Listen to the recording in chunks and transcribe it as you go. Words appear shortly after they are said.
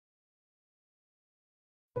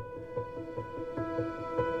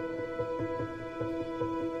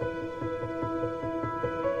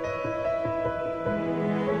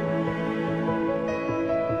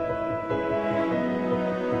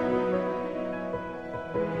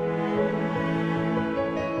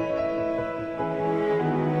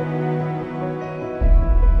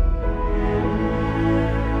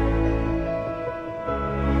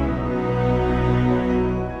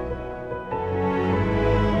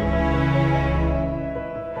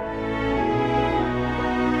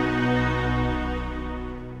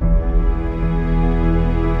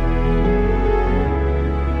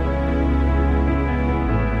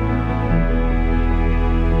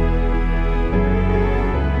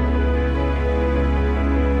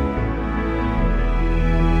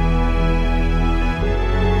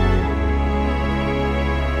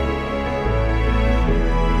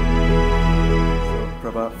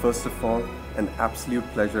First of all, an absolute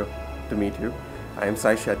pleasure to meet you. I am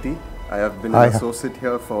Sai Shetty. I have been an associate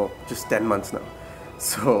here for just 10 months now.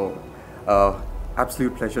 So,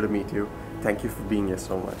 absolute pleasure to meet you. Thank you for being here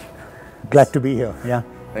so much. Glad to be here, yeah.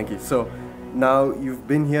 Thank you. So, now you've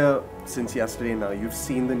been here since yesterday now. You've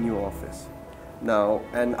seen the new office. Now,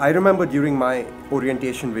 and I remember during my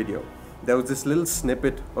orientation video, there was this little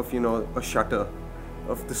snippet of, a shutter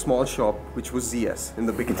of the small shop, which was ZS in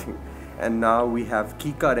the beginning. And now we have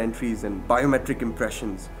keycard entries and biometric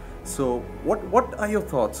impressions. So what are your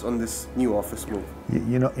thoughts on this new office move?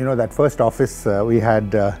 You know that first office we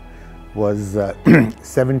had was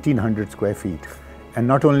 1,700 square feet. And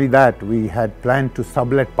not only that, we had planned to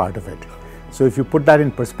sublet part of it. So if you put that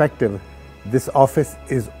in perspective, this office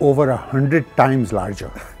is over 100 times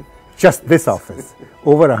larger. Just this office,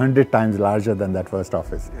 over 100 times larger than that first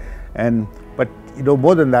office. But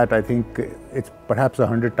more than that, I think it's perhaps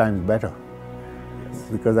 100 times better. Yes.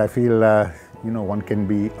 Because I feel, one can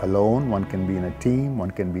be alone, one can be in a team,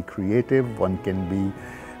 one can be creative, one can be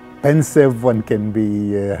pensive, one can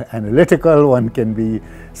be analytical, one can be...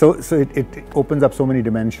 So it opens up so many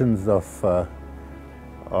dimensions of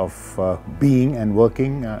being and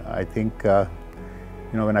working. I think,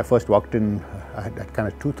 when I first walked in, I had kind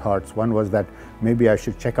of two thoughts. One was that maybe I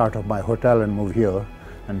should check out of my hotel and move here.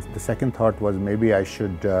 And the second thought was maybe I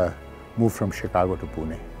should move from Chicago to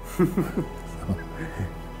Pune.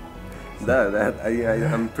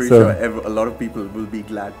 I'm pretty sure a lot of people will be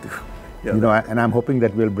glad to hear that. And I'm hoping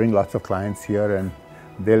that we'll bring lots of clients here and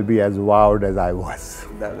they'll be as wowed as I was.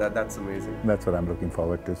 That's amazing. That's what I'm looking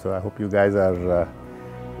forward to. So I hope you guys are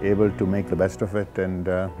able to make the best of it, and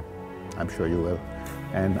I'm sure you will.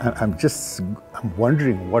 And I'm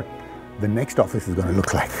wondering what the next office is going to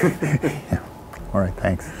look like. Yeah. All right,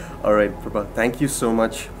 thanks. All right, Prabha, thank you so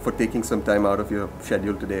much for taking some time out of your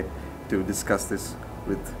schedule today to discuss this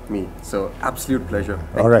with me. So, absolute pleasure.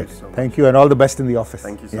 All right, thank you, and all the best in the office.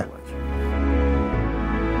 Thank you so much.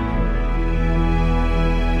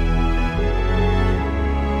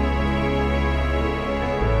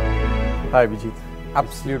 Hi, Vijit.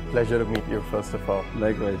 Absolute pleasure to meet you, first of all.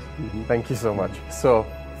 Likewise. Thank you so much. So,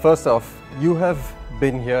 first off, you have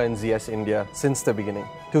been here in ZS India since the beginning,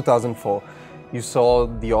 2004. You saw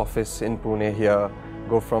the office in Pune here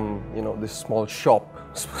go from, this small shop,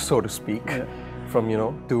 so to speak, from,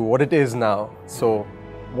 to what it is now. So,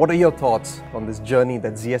 what are your thoughts on this journey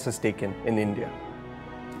that ZS has taken in India?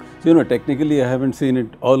 So, technically I haven't seen it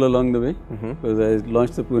all along the way, because I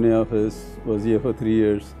launched the Pune office, was here for 3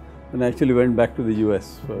 years, and I actually went back to the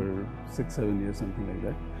US for 6-7 years, something like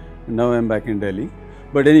that. And now I'm back in Delhi.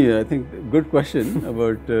 But anyway, I think good question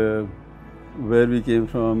about where we came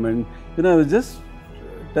from. And I was just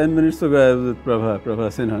 10 minutes ago I was with Prabha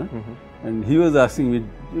Sinha, and he was asking me,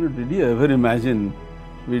 did you ever imagine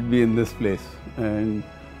we'd be in this place? And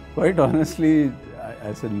quite honestly,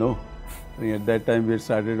 I said no. I think at that time we had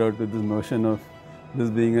started out with this notion of this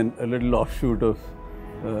being a little offshoot of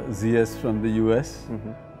ZS from the US,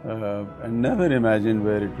 and never imagined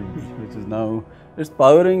where it would be, which is now, it's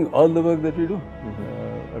powering all the work that we do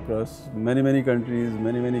across many countries,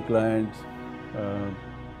 many clients.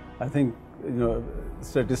 I think,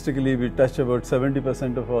 statistically we touch about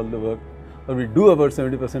 70% of all the work, or we do about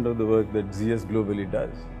 70% of the work that ZS globally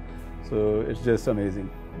does. So it's just amazing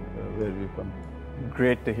where we've come.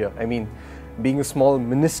 Great to hear. I mean, being a small,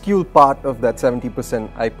 minuscule part of that 70%,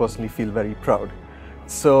 I personally feel very proud.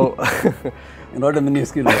 So, not a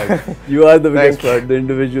minuscule part. You are the biggest part, the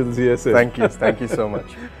individual ZS. Thank you so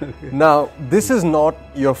much. Now, this is not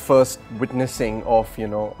your first witnessing of,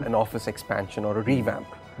 an office expansion or a revamp.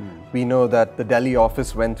 We know that the Delhi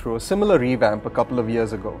office went through a similar revamp a couple of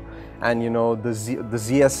years ago, and the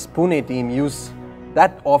ZS Pune team used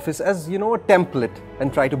that office as a template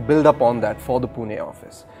and try to build up on that for the Pune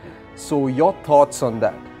office. So your thoughts on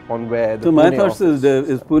that, on where the So my Pune thoughts office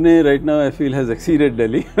is Pune right now I feel has exceeded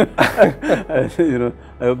Delhi. I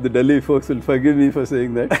hope the Delhi folks will forgive me for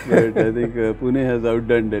saying that, but I think Pune has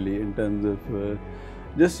outdone Delhi in terms of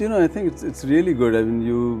I think it's really good. I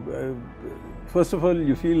mean, first of all,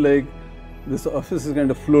 you feel like this office is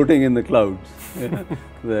kind of floating in the clouds.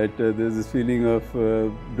 That there's this feeling of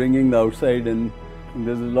bringing the outside in. And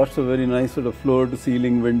there's lots of very nice sort of floor to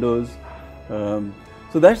ceiling windows.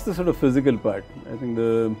 So that's the sort of physical part. I think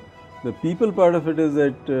the people part of it is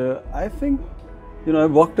that I think,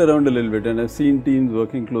 I've walked around a little bit and I've seen teams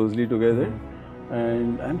working closely together,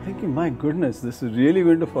 and I'm thinking, my goodness, this is really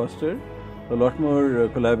going to foster a lot more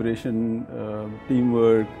collaboration,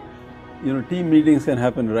 teamwork. Team meetings can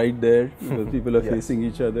happen right there because people are facing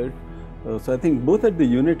each other. So I think both at the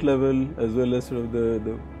unit level as well as sort of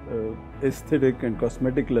the aesthetic and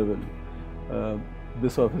cosmetic level,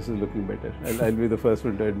 this office is looking better. I'll be the first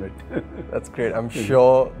one to admit. That's great. I'm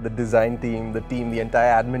sure the design team, the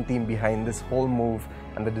entire admin team behind this whole move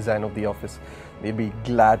and the design of the office, they'd be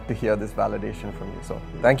glad to hear this validation from you. So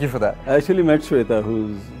thank you for that. I actually met Shweta,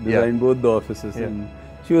 who's designed both the offices, and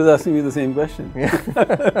she was asking me the same question.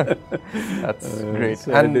 That's great.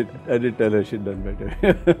 So and I did tell her she'd done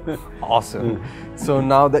better. Awesome. So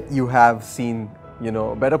now that you have seen,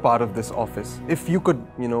 a better part of this office, if you could,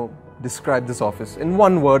 describe this office in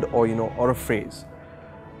one word or a phrase,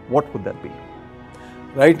 what would that be?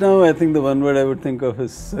 Right now, I think the one word I would think of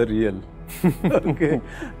is surreal. Okay.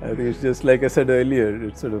 I think it's just like I said earlier,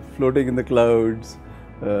 it's sort of floating in the clouds,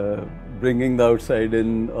 bringing the outside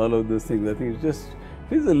in, all of those things. I think it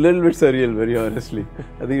feels a little bit surreal, very honestly.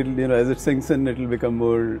 I think it'll, as it sinks in, it'll become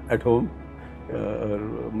more at home or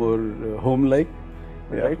more home-like.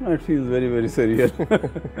 Right now, it feels very, very surreal.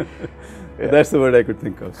 That's the word I could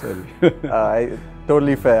think of. Sorry.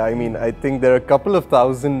 Totally fair. I mean, I think there are a couple of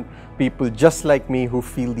thousand people just like me who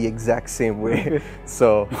feel the exact same way.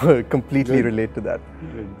 So completely relate to that.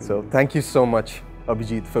 So thank you so much,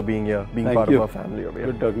 Abhijit, for being here, being part of our family over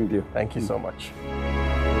here. Good talking to you. Thank you so much.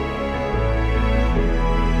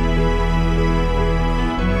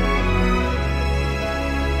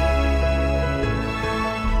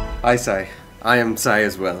 Hi, Sai. I am Sai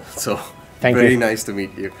as well. So very nice to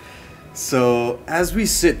meet you. So as we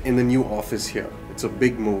sit in the new office here, it's a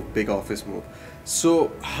big move, big office move.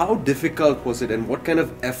 So how difficult was it, and what kind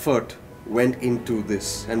of effort went into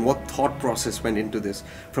this, and what thought process went into this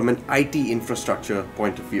from an IT infrastructure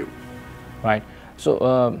point of view? Right.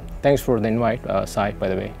 So thanks for the invite, Sai, by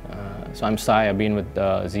the way. So I'm Sai. I've been with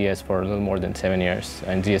ZS for a little more than 7 years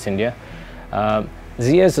in ZS India.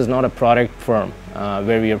 ZS is not a product firm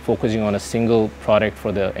where we are focusing on a single product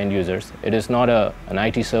for the end users. It is not an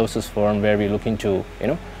IT services firm where we're looking to,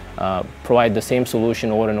 provide the same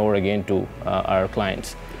solution over and over again to our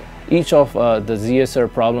clients. Each of the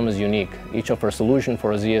ZSR problem is unique. Each of our solution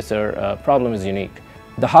for a ZSR problem is unique.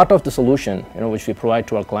 The heart of the solution, which we provide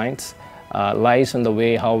to our clients, lies in the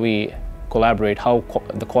way how we collaborate,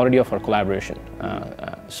 the quality of our collaboration.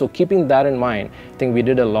 So keeping that in mind, I think we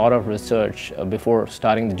did a lot of research before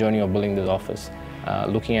starting the journey of building this office,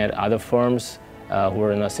 looking at other firms who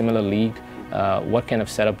are in a similar league, what kind of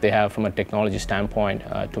setup they have from a technology standpoint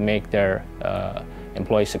to make their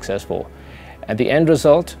employees successful. And the end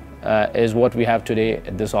result is what we have today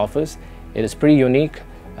at this office. It is pretty unique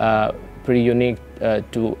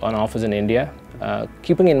to an office in India.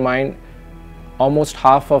 Keeping in mind, almost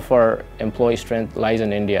half of our employee strength lies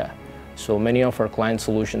in India. So many of our client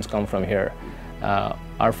solutions come from here.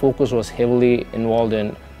 Our focus was heavily involved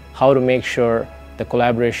in how to make sure the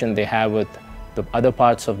collaboration they have with the other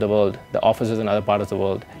parts of the world, the offices in other parts of the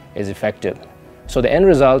world, is effective. So the end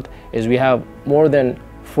result is we have more than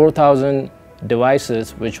 4,000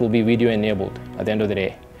 devices which will be video enabled at the end of the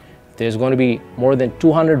day. There's going to be more than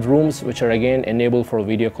 200 rooms which are again enabled for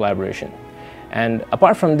video collaboration. And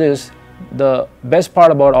apart from this, the best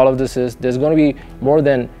part about all of this is there's going to be more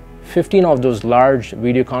than 15 of those large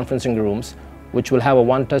video conferencing rooms which will have a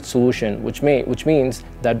one-touch solution, which means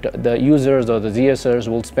that the users or the ZSers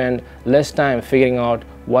will spend less time figuring out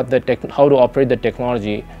how to operate the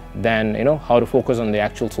technology than how to focus on the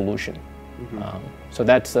actual solution. So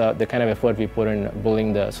that's the kind of effort we put in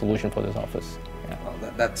building the solution for this office. Yeah.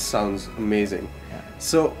 Wow, that sounds amazing. Yeah.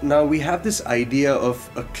 So now we have this idea of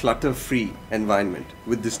a clutter-free environment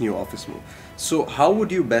with this new office move. So how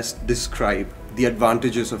would you best describe the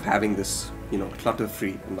advantages of having this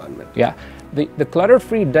clutter-free environment? Yeah, the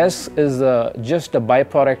clutter-free desk is just a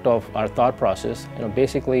byproduct of our thought process.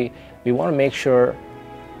 Basically, we want to make sure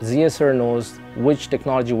ZSR knows which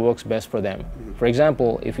technology works best for them. For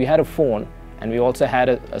example, if you had a phone and we also had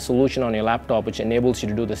a solution on your laptop which enables you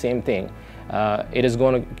to do the same thing, it is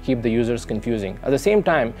going to keep the users confusing. At the same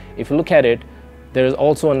time, if you look at it, there is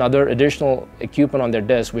also another additional equipment on their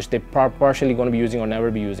desk which they partially going to be using or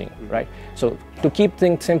never be using, right? So to keep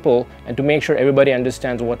things simple and to make sure everybody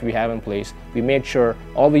understands what we have in place, we made sure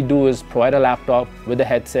all we do is provide a laptop with a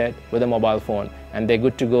headset, with a mobile phone, and they're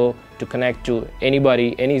good to go to connect to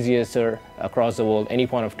anybody, any ZSer across the world, any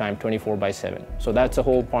point of time, 24/7. So that's the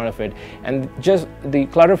whole point of it. And just the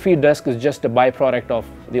clutter-free desk is just a byproduct of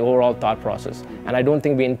the overall thought process. And I don't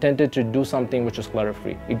think we intended to do something which was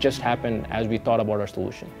clutter-free. It just happened as we thought about our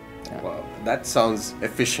solution. Yeah. Wow, that sounds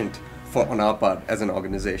efficient on our part as an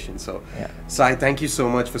organization. So, Yeah. Sai, thank you so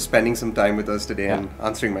much for spending some time with us today and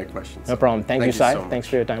answering my questions. No problem. Thank you, Sai. so much. Thanks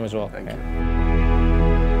for your time as well. Thank Yeah. you.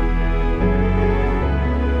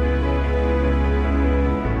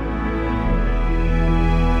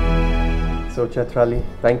 So Chetrali,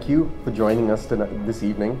 thank you for joining us this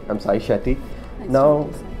evening. I'm Sai Shetty. Now,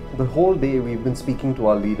 the whole day we've been speaking to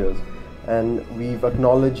our leaders and we've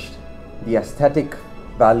acknowledged the aesthetic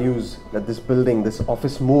values that this building, this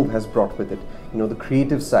office move has brought with it, you know, the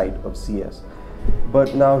creative side of CS.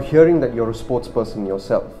 But now hearing that you're a sports person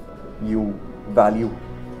yourself, you value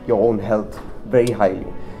your own health very highly.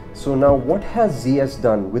 So now what has ZS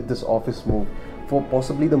done with this office move for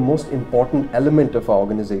possibly the most important element of our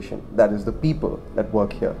organization, that is the people that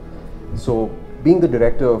work here? So being the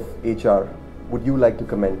director of HR, would you like to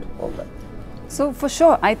comment on that? So for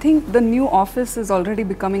sure, I think the new office is already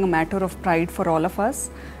becoming a matter of pride for all of us.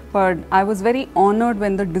 But I was very honored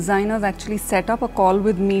when the designers actually set up a call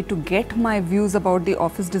with me to get my views about the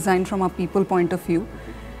office design from a people point of view.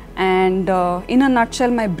 And in a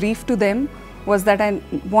nutshell, my brief to them was that I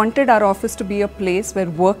wanted our office to be a place where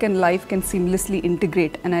work and life can seamlessly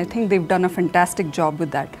integrate. And I think they've done a fantastic job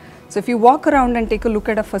with that. So if you walk around and take a look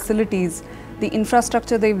at our facilities, the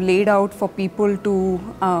infrastructure they've laid out for people to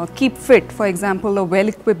keep fit, for example, a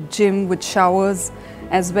well-equipped gym with showers,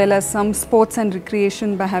 as well as some sports and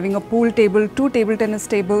recreation by having a pool table, 2 table tennis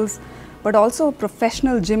tables, but also a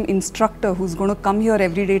professional gym instructor who's going to come here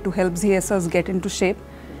every day to help ZSers get into shape.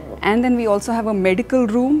 And then we also have a medical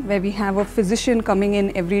room where we have a physician coming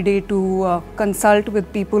in every day to consult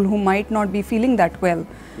with people who might not be feeling that well,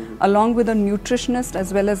 along with a nutritionist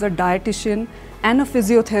as well as a dietitian and a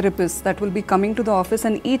physiotherapist that will be coming to the office,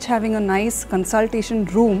 and each having a nice consultation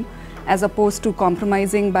room as opposed to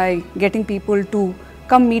compromising by getting people to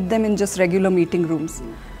come meet them in just regular meeting rooms.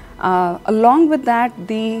 Along with that,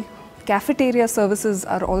 the cafeteria services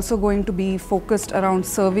are also going to be focused around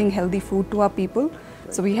serving healthy food to our people.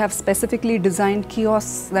 So we have specifically designed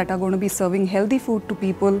kiosks that are going to be serving healthy food to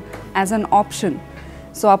people as an option.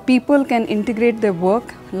 So our people can integrate their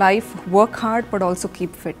work, life, work hard, but also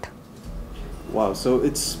keep fit. Wow, so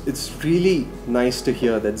it's really nice to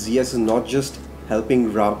hear that ZS is not just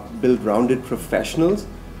helping build rounded professionals,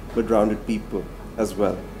 but rounded people as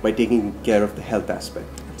well by taking care of the health aspect.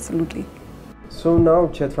 Absolutely. So now,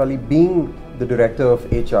 Chetrali, being the director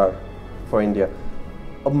of HR for India,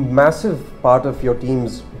 a massive part of your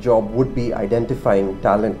team's job would be identifying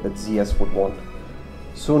talent that ZS would want.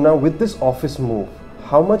 So now with this office move,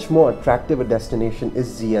 how much more attractive a destination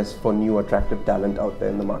is ZS for new attractive talent out there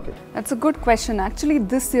in the market? That's a good question. Actually,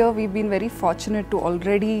 this year we've been very fortunate to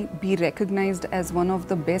already be recognized as one of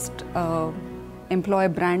the best employer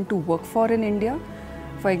brand to work for in India.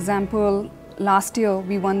 For example, last year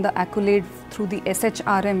we won the accolade through the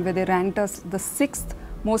SHRM, where they ranked us the 6th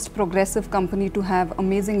most progressive company to have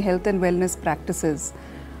amazing health and wellness practices.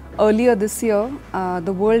 Earlier this year,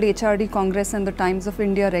 the World HRD Congress and the Times of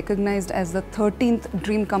India recognized as the 13th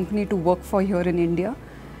dream company to work for here in India.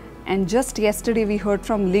 And just yesterday we heard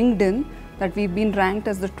from LinkedIn that we've been ranked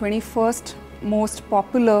as the 21st most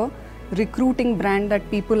popular recruiting brand that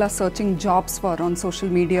people are searching jobs for on social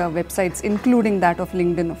media websites, including that of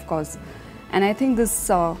LinkedIn, of course. And I think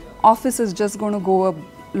this office is just going to go a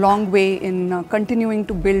long way in continuing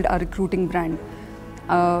to build our recruiting brand.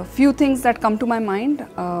 Few things that come to my mind.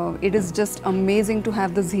 It is just amazing to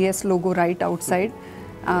have the ZS logo right outside.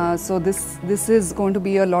 So this is going to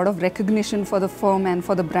be a lot of recognition for the firm and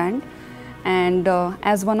for the brand. And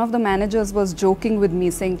as one of the managers was joking with me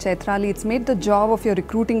saying, Chetrali, it's made the job of your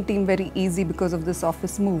recruiting team very easy because of this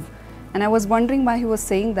office move. And I was wondering why he was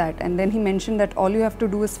saying that. And then he mentioned that all you have to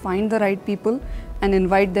do is find the right people and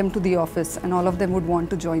invite them to the office, and all of them would want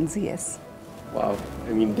to join ZS. Wow,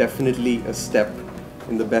 I mean, definitely a step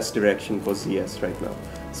in the best direction for ZS right now.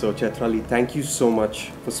 So Chetrali, thank you so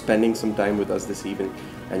much for spending some time with us this evening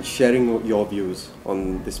and sharing your views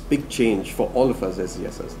on this big change for all of us as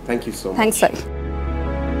ZSers. Thank you so much. Thanks, Sai.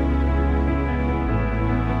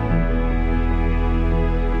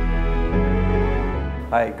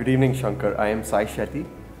 Hi, good evening, Shankar. I am Sai Shetty.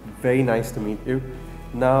 Very nice to meet you.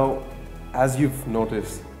 Now, as you've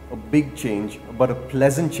noticed, a big change, but a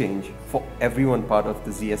pleasant change for everyone part of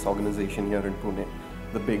the ZS organization here in Pune,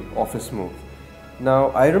 the big office move. Now,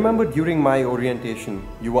 I remember during my orientation,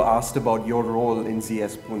 you were asked about your role in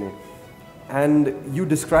ZS Pune, and you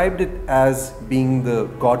described it as being the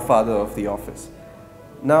godfather of the office.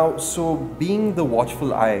 Now, so being the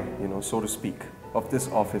watchful eye, so to speak, of this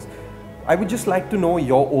office, I would just like to know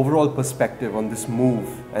your overall perspective on this move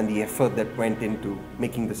and the effort that went into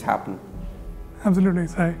making this happen. Absolutely,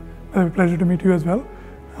 Sai. It's a pleasure to meet you as well.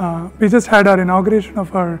 We just had our inauguration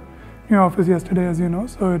of our new office yesterday, as you know,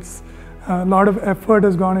 so it's a lot of effort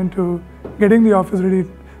has gone into getting the office ready.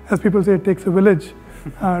 As people say, it takes a village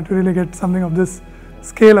to really get something of this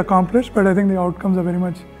scale accomplished, but I think the outcomes are very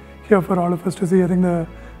much here for all of us to see. I think the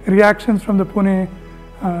reactions from the Pune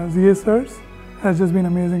ZSers has just been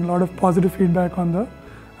amazing. A lot of positive feedback on the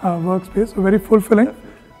workspace, so very fulfilling.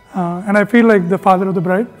 And I feel like the father of the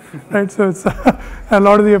bride, right? So it's a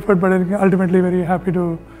lot of the effort, but ultimately very happy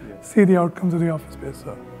to see the outcomes of the office space.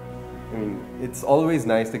 So. I mean, it's always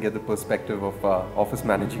nice to get the perspective of office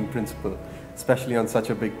managing principal, especially on such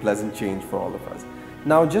a big pleasant change for all of us.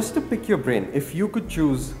 Now, just to pick your brain, if you could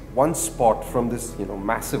choose one spot from this,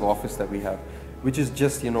 massive office that we have, which is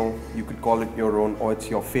just, you could call it your own or it's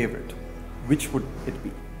your favorite, which would it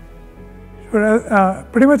be? Sure,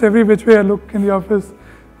 pretty much every which way I look in the office,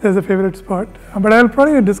 there's a favorite spot. But I'll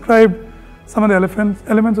probably describe some of the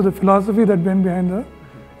elements of the philosophy that went behind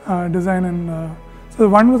the design. And so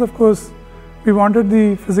one was, of course, we wanted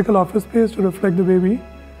the physical office space to reflect the way we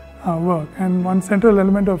work. And one central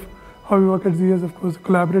element of how we work at Z is, of course, the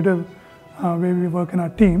collaborative way we work in our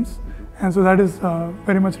teams. And so that is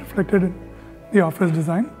very much reflected in the office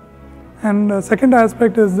design. And the second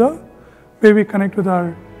aspect is the way we connect with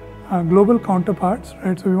our global counterparts,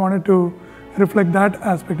 right? So we wanted to reflect that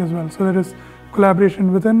aspect as well. So there is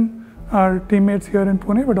collaboration within our teammates here in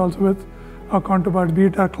Pune, but also with our counterparts, be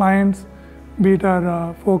it our clients, be it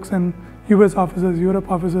our folks in US offices, Europe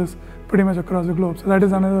offices, pretty much across the globe. So that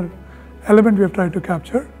is another element we have tried to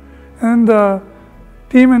capture. And the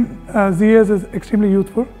team in ZS is extremely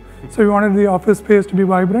youthful. So we wanted the office space to be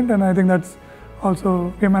vibrant, and I think that's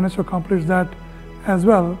also, we managed to accomplish that as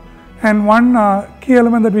well. And one key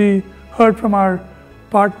element that we heard from our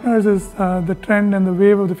partners is the trend and the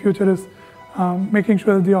wave of the future is making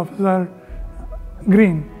sure that the offices are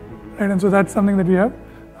green, right? And so that's something that we have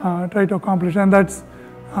tried to accomplish, and that's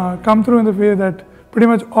come through in the way that pretty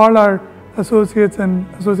much all our associates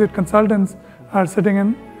and associate consultants are sitting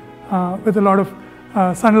in with a lot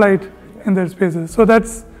of sunlight in their spaces. So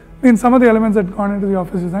that's been some of the elements that gone into the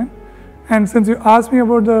office design. And since you asked me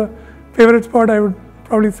about the favorite spot, I would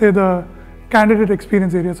probably say the candidate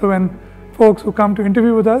experience area. So when folks who come to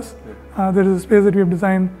interview with us, there is a space that we have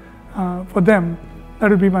designed for them. That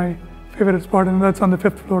would be my favorite spot, and that's on the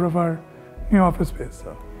 5th floor of our new office space.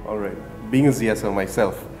 So. All right. Being a ZSO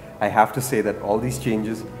myself, I have to say that all these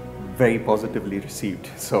changes very positively received.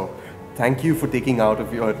 So thank you for taking out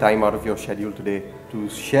of your time out of your schedule today to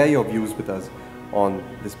share your views with us on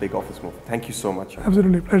this big office move. Thank you so much.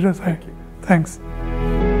 Absolutely. Pleasure, Sai. Thank you. Thanks.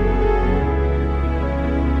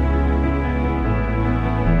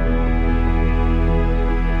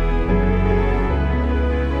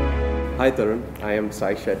 Hi Tarun, I am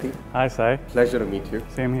Sai Shetty. Hi Sai. Pleasure to meet you.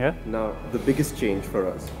 Same here. Now, the biggest change for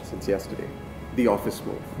us since yesterday, the office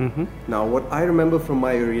move. Now, what I remember from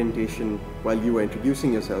my orientation while you were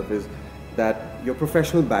introducing yourself is that your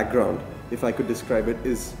professional background, if I could describe it,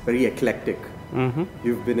 is very eclectic.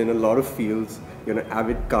 You've been in a lot of fields, you're an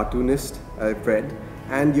avid cartoonist, I've read,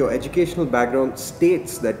 and your educational background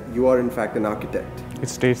states that you are in fact an architect. It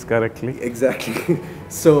states correctly. Exactly.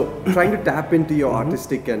 So, trying to tap into your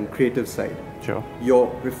artistic and creative side. Sure. Your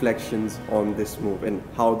reflections on this move and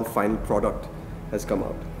how the final product has come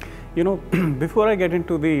out. You know, before I get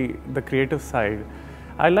into the creative side,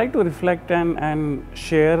 I like to reflect and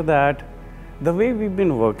share that the way we've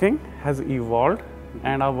been working has evolved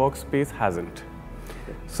and our workspace hasn't.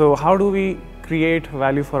 So how do we create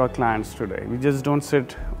value for our clients today? We just don't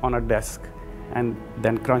sit on a desk and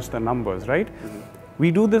then crunch the numbers, right? We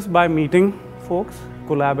do this by meeting folks,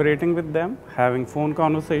 collaborating with them, having phone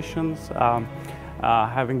conversations,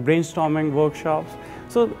 having brainstorming workshops.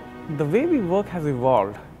 So the way we work has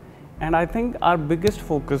evolved, and I think our biggest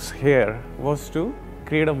focus here was to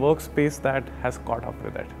create a workspace that has caught up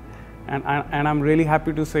with it. And I'm really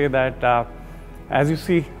happy to say that as you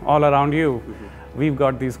see all around you, we've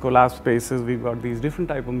got these collab spaces, we've got these different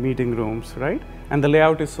type of meeting rooms, right? And the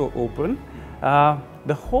layout is so open.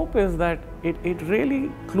 The hope is that it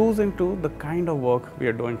really clues into the kind of work we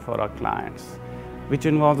are doing for our clients, which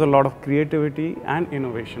involves a lot of creativity and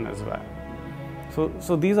innovation as well.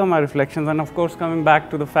 So these are my reflections, and of course coming back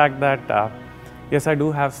to the fact that yes, I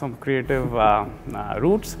do have some creative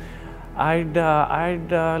roots. I'd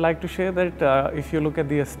like to share that if you look at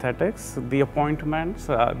the aesthetics, the appointments,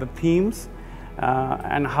 the themes,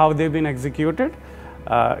 and how they've been executed,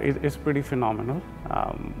 is pretty phenomenal.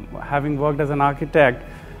 Having worked as an architect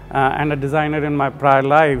and a designer in my prior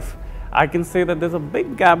life, I can say that there's a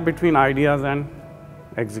big gap between ideas and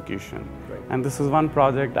execution. Right. And this is one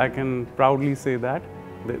project I can proudly say that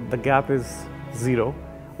the gap is zero.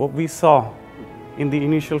 What we saw in the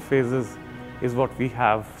initial phases is what we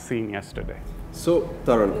have seen yesterday. So,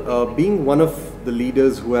 Tarun, being one of the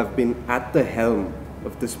leaders who have been at the helm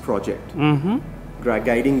of this project,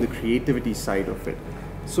 guiding the creativity side of it,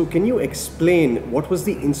 so can you explain what was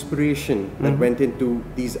the inspiration that went into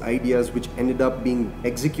these ideas which ended up being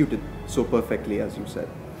executed so perfectly, as you said?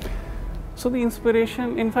 So the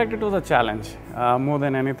inspiration, in fact, it was a challenge more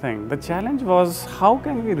than anything. The challenge was, how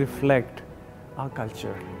can we reflect our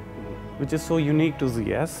culture, which is so unique to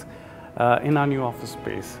ZS, in our new office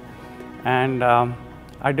space. And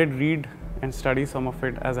I did read and study some of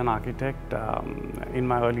it as an architect in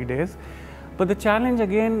my early days. But the challenge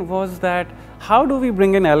again was that how do we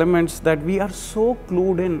bring in elements that we are so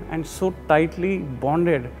clued in and so tightly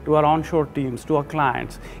bonded to our onshore teams, to our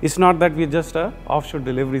clients. It's not that we're just an offshore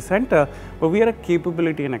delivery center, but we are a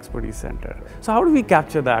capability and expertise center. So how do we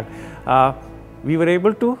capture that? We were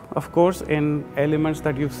able to, of course, in elements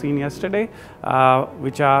that you've seen yesterday,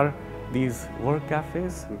 which are these work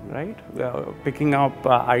cafes, right? Picking up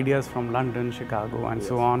ideas from London, Chicago, and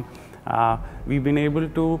so on. We've been able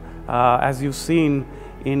to, as you've seen,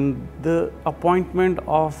 in the appointment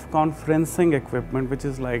of conferencing equipment, which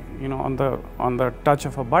is like, you know, on the touch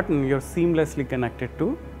of a button, you're seamlessly connected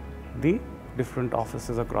to the different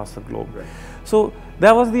offices across the globe. Right. So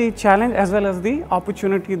that was the challenge as well as the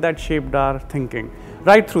opportunity that shaped our thinking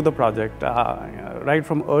right through the project, right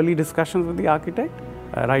from early discussions with the architect,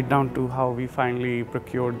 right down to how we finally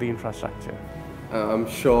procured the infrastructure. I'm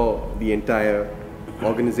sure the entire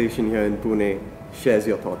organization here in Pune shares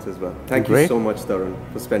your thoughts as well. Thank you so much, Tarun,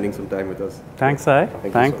 for spending some time with us. Thanks, Sai.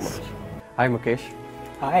 Thanks. You so much. Hi, Mukesh.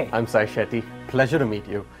 Hi. I'm Sai Shetty. Pleasure to meet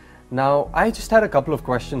you. Now, I just had a couple of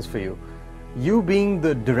questions for you. You being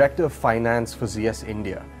the Director of Finance for ZS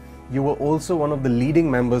India, you were also one of the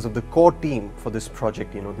leading members of the core team for this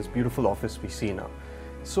project, you know, this beautiful office we see now.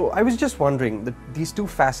 So I was just wondering, that these two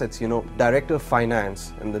facets, you know, Director of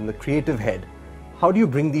Finance and then the creative head, how do you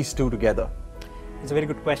bring these two together? It's a very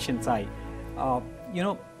good question, Sai. Sai,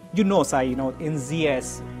 in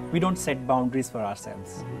ZS, we don't set boundaries for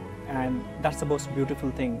ourselves. And that's the most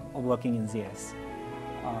beautiful thing of working in ZS.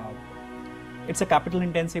 It's a capital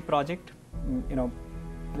intensive project.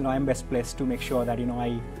 I'm best placed to make sure that,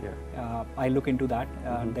 I look into that,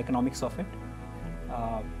 the economics of it.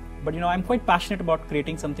 But I'm quite passionate about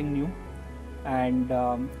creating something new. And,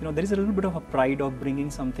 there is a little bit of a pride of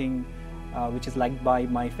bringing something which is liked by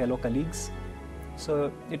my fellow colleagues.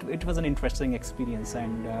 So it was an interesting experience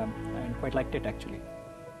and quite liked it actually.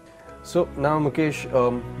 So now Mukesh,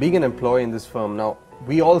 being an employee in this firm, now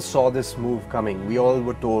we all saw this move coming. We all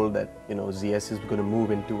were told that ZS is going to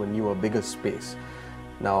move into a newer, bigger space.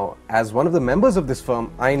 Now, as one of the members of this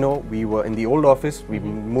firm, I know we were in the old office, we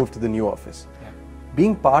moved to the new office. Yeah.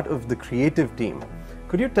 Being part of the creative team,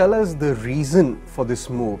 could you tell us the reason for this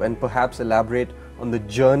move and perhaps elaborate on the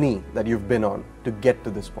journey that you've been on to get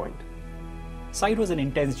to this point? So it was an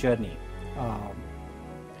intense journey.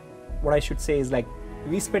 What I should say is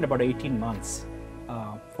we spent about 18 months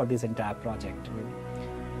for this entire project.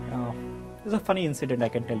 There's a funny incident I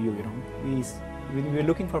can tell you. We were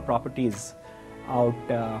looking for properties out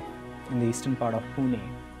in the eastern part of Pune.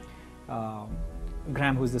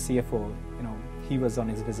 Graham, who's the CFO, he was on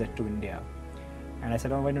his visit to India, and I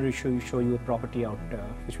said, "Oh, why don't we show you a property out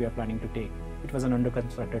which we are planning to take?" It was an under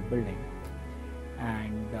constructed building,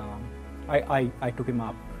 and I took him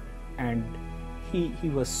up, and he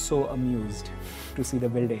was so amused to see the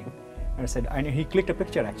building. And I said, and he clicked a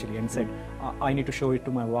picture actually and said, "I need to show it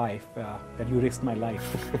to my wife that you risked my life."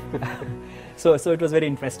 So it was very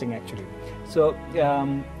interesting actually. So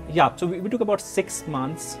so we took about 6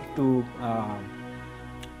 months to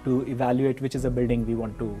evaluate which is a building we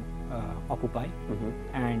want to occupy,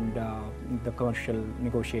 and the commercial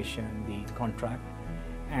negotiation, the contract,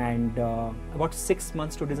 and about 6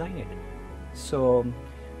 months to design it. So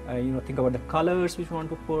think about the colors which we want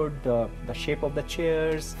to put, the shape of the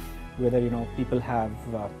chairs, whether people have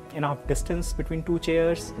enough distance between two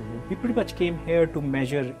chairs. We pretty much came here to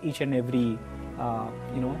measure each and every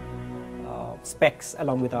specs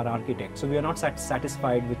along with our architect. So we are not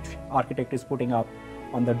satisfied with architect is putting up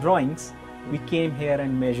on the drawings. We came here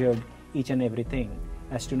and measured each and everything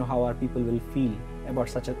as to know how our people will feel about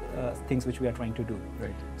such things which we are trying to do.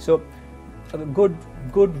 Right. So a good,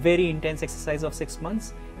 very intense exercise of 6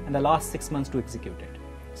 months, and the last 6 months to execute it.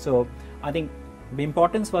 So I think the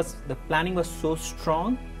importance was the planning was so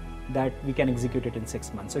strong that we can execute it in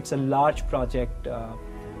 6 months. So it's a large project,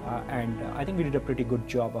 and I think we did a pretty good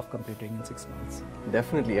job of completing in 6 months.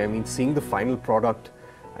 Definitely. I mean, seeing the final product,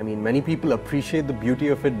 I mean, many people appreciate the beauty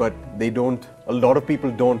of it, but they don't, a lot of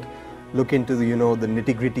people don't look into the, the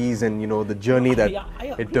nitty-gritties and, the journey that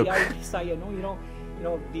it took.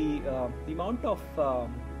 The amount of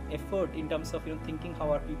effort in terms of, thinking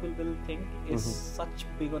how our people will think is such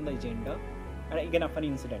big on the agenda. And again, a funny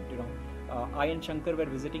incident, I and Shankar were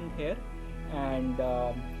visiting here, and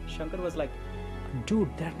Shankar was like, dude,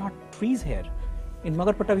 there are not trees here. In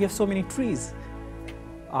Magarpata, we have so many trees.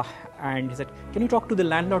 And he said, can you talk to the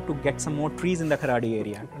landlord to get some more trees in the Kharadi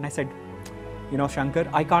area? And I said, Shankar,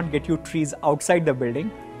 I can't get you trees outside the building,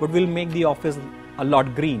 but we'll make the office a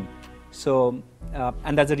lot green. So,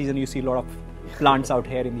 and that's the reason you see a lot of plants out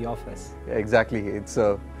here in the office. Yeah, exactly. It's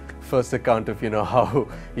a first account of, how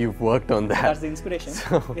you've worked on that. That's the inspiration.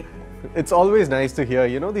 So, it's always nice to hear,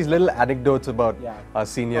 these little anecdotes about our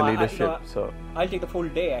senior leadership. So I'll take the full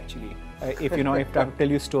day actually. If I have to tell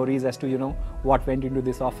you stories as to what went into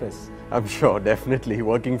this office. I'm sure, definitely.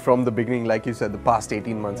 Working from the beginning, like you said, the past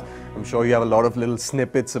 18 months, I'm sure you have a lot of little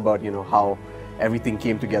snippets about how everything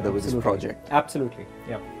came together with this project. Absolutely,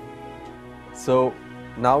 yeah. So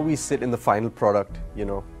now we sit in the final product,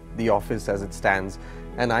 the office as it stands.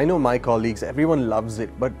 And I know my colleagues, everyone loves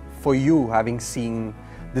it, but for you, having seen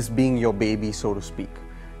this being your baby, so to speak,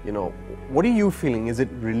 what are you feeling? Is it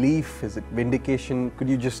relief? Is it vindication? Could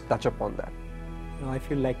you just touch upon that? I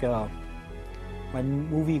feel like my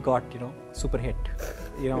movie got, super hit.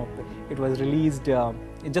 It was released,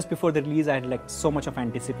 just before the release I had like so much of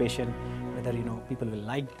anticipation, whether, people will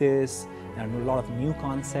like this. There are a lot of new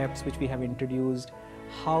concepts which we have introduced.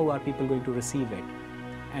 How are people going to receive it?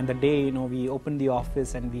 And the day, we opened the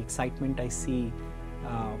office and the excitement I see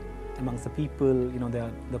amongst the people,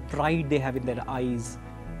 the pride they have in their eyes,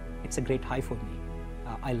 it's a great high for me.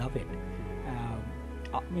 I love it.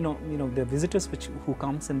 The visitors who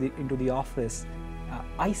comes into the office,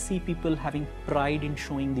 I see people having pride in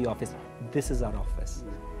showing the office. This is our office,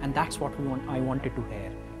 and that's what I wanted to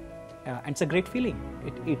hear. And it's a great feeling.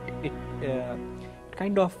 It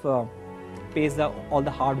kind of pays all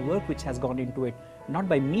the hard work which has gone into it, not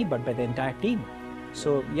by me but by the entire team.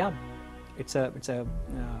 So yeah, it's a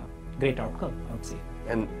great outcome, I would say.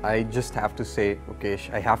 And I just have to say,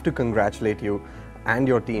 Mukesh, I have to congratulate you and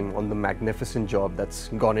your team on the magnificent job that's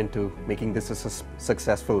gone into making this a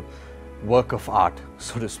successful work of art,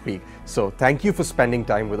 so to speak. So thank you for spending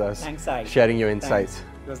time with us. Thanks, Sai. Sharing your insights.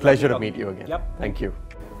 Pleasure to meet you again. Yep. Thank you.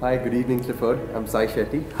 Hi, good evening, Clifford. I'm Sai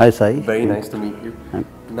Shetty. Hi, Sai. Very nice to meet you.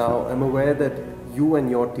 Now, I'm aware that you and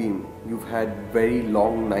your team, you've had very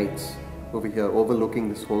long nights over here overlooking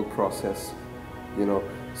this whole process,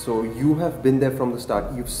 So you have been there from the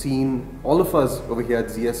start. You've seen, all of us over here at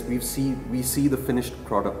ZS, we see the finished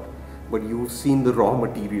product, but you've seen the raw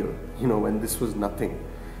material, when this was nothing.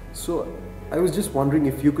 So I was just wondering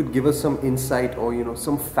if you could give us some insight or,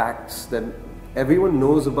 some facts that everyone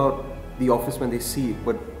knows about the office when they see it,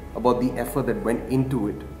 but about the effort that went into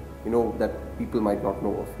it, that people might not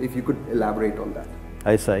know of. If you could elaborate on that.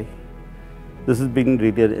 Hi, Sai. This has been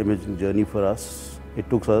really an amazing journey for us. It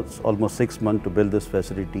took us almost 6 months to build this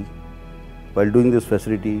facility. While doing this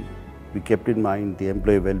facility, we kept in mind the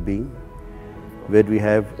employee well-being, where we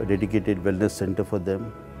have a dedicated wellness center for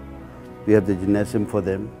them. We have the gymnasium for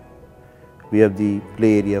them. We have the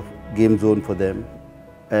play area, game zone for them.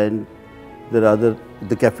 And there are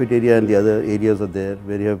the cafeteria and the other areas are there,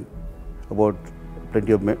 where you have about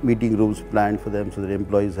plenty of meeting rooms planned for them so that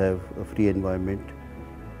employees have a free environment.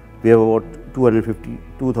 We have about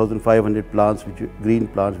 2,500 plants, green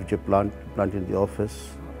plants, which are planted in the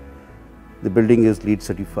office. The building is LEED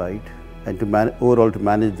certified, and overall to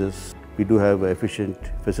manage this, we do have an efficient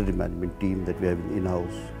facility management team that we have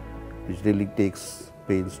in-house, which really takes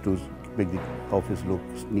pains to make the office look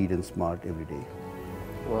neat and smart every day.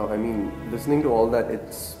 Well, I mean, listening to all that,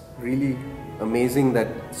 it's really amazing that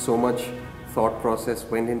so much thought process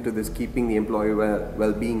went into this, keeping the employee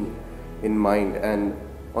well-being in mind. And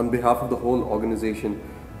on behalf of the whole organization,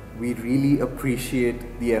 we really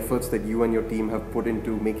appreciate the efforts that you and your team have put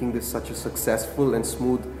into making this such a successful and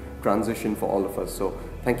smooth transition for all of us. So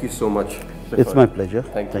thank you so much. It's my pleasure.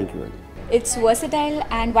 Thank you. It's versatile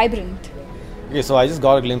and vibrant. Okay, so I just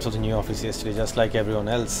got a glimpse of the new office yesterday, just like everyone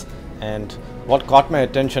else. And what caught my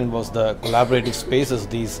attention was the collaborative spaces,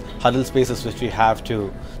 these huddle spaces which we have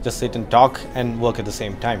to just sit and talk and work at the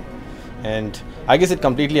same time. And I guess it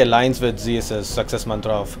completely aligns with ZS's success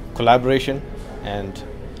mantra of collaboration. And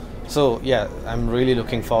so yeah, I'm really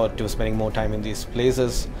looking forward to spending more time in these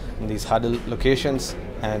places, in these huddle locations,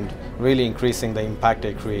 and really increasing the impact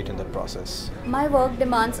I create in the process. My work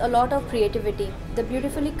demands a lot of creativity. The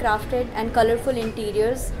beautifully crafted and colorful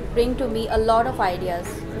interiors bring to me a lot of ideas.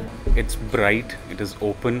 It's bright, it is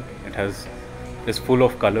open, it's full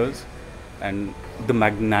of colors, and the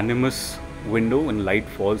magnanimous window when light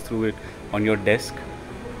falls through it on your desk,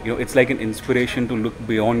 it's like an inspiration to look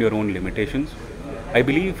beyond your own limitations. I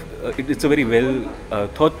believe it's a very well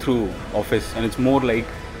thought through office, and it's more like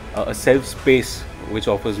a self space which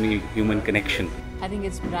offers me human connection. I think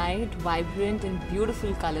it's bright, vibrant and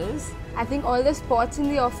beautiful colors. I think all the spots in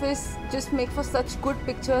the office just make for such good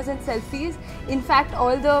pictures and selfies. In fact,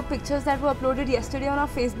 all the pictures that were uploaded yesterday on our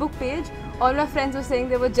Facebook page, all my friends were saying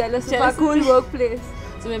they were jealous of our cool workplace.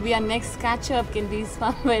 So maybe our next catch-up can be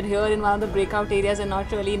somewhere here in one of the breakout areas and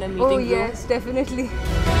not really in a meeting room. Oh yes, definitely.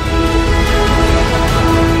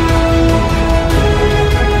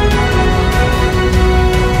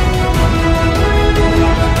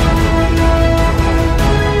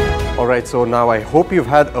 Alright, so now I hope you've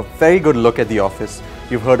had a very good look at the office.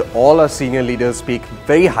 You've heard all our senior leaders speak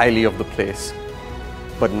very highly of the place.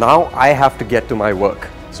 But now I have to get to my work,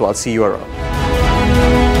 so I'll see you around.